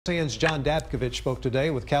CNN's John Dabkovich spoke today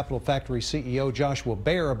with Capital Factory CEO Joshua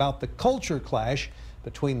Bear about the culture clash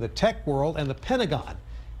between the tech world and the Pentagon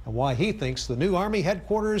and why he thinks the new Army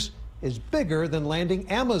headquarters is bigger than landing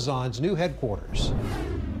Amazon's new headquarters.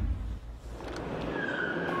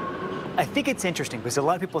 I think it's interesting because a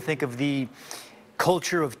lot of people think of the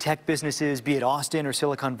culture of tech businesses, be it Austin or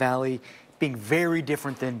Silicon Valley, being very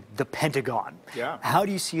different than the Pentagon. Yeah. How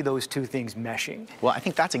do you see those two things meshing? Well, I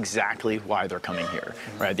think that's exactly why they're coming here,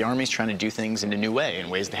 right? The Army's trying to do things in a new way, in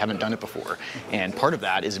ways they haven't done it before. And part of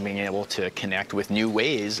that is being able to connect with new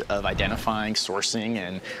ways of identifying,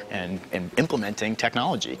 sourcing, and implementing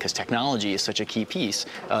technology, because technology is such a key piece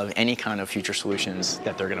of any kind of future solutions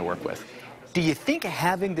that they're going to work with. Do you think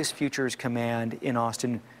having this Futures Command in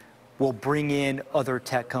Austin will bring in other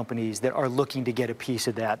tech companies that are looking to get a piece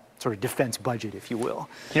of that sort of defense budget, if you will?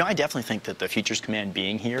 You know, I definitely think that the Futures Command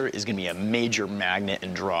being here is going to be a major magnet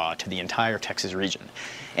and draw to the entire Texas region.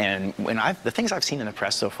 And the things I've seen in the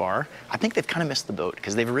press so far, I think they've kind of missed the boat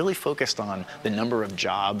because they've really focused on the number of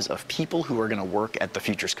jobs of people who are going to work at the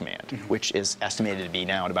Futures Command, which is estimated to be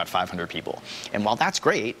now at about 500 people. And while that's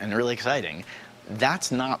great and really exciting,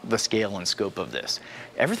 that's not the scale and scope of this.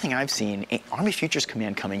 Everything I've seen, Army Futures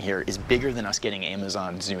Command coming here is bigger than us getting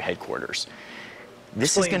Amazon's new headquarters.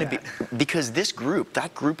 This is going to be, because this group,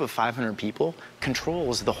 that group of 500 people,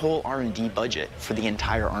 controls the whole R&D budget for the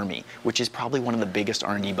entire Army, which is probably one of the biggest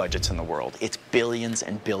R&D budgets in the world. It's billions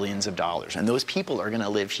and billions of dollars, and those people are going to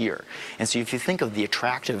live here. And so if you think of the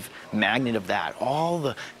attractive magnet of that, all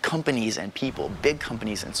the companies and people, big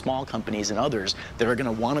companies and small companies and others that are going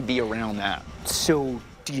to want to be around that. So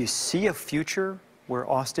do you see a future where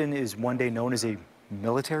Austin is one day known as a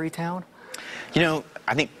military town? You know,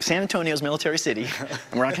 I think San Antonio's military city,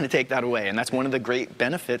 and we're not going to take that away. And that's one of the great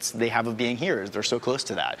benefits they have of being here, is they're so close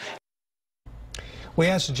to that. We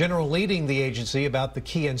asked the general leading the agency about the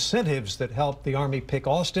key incentives that helped the Army pick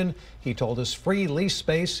Austin. He told us free lease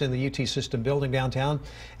space in the UT System building downtown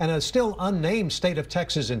and a still unnamed state of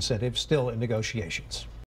Texas incentive still in negotiations.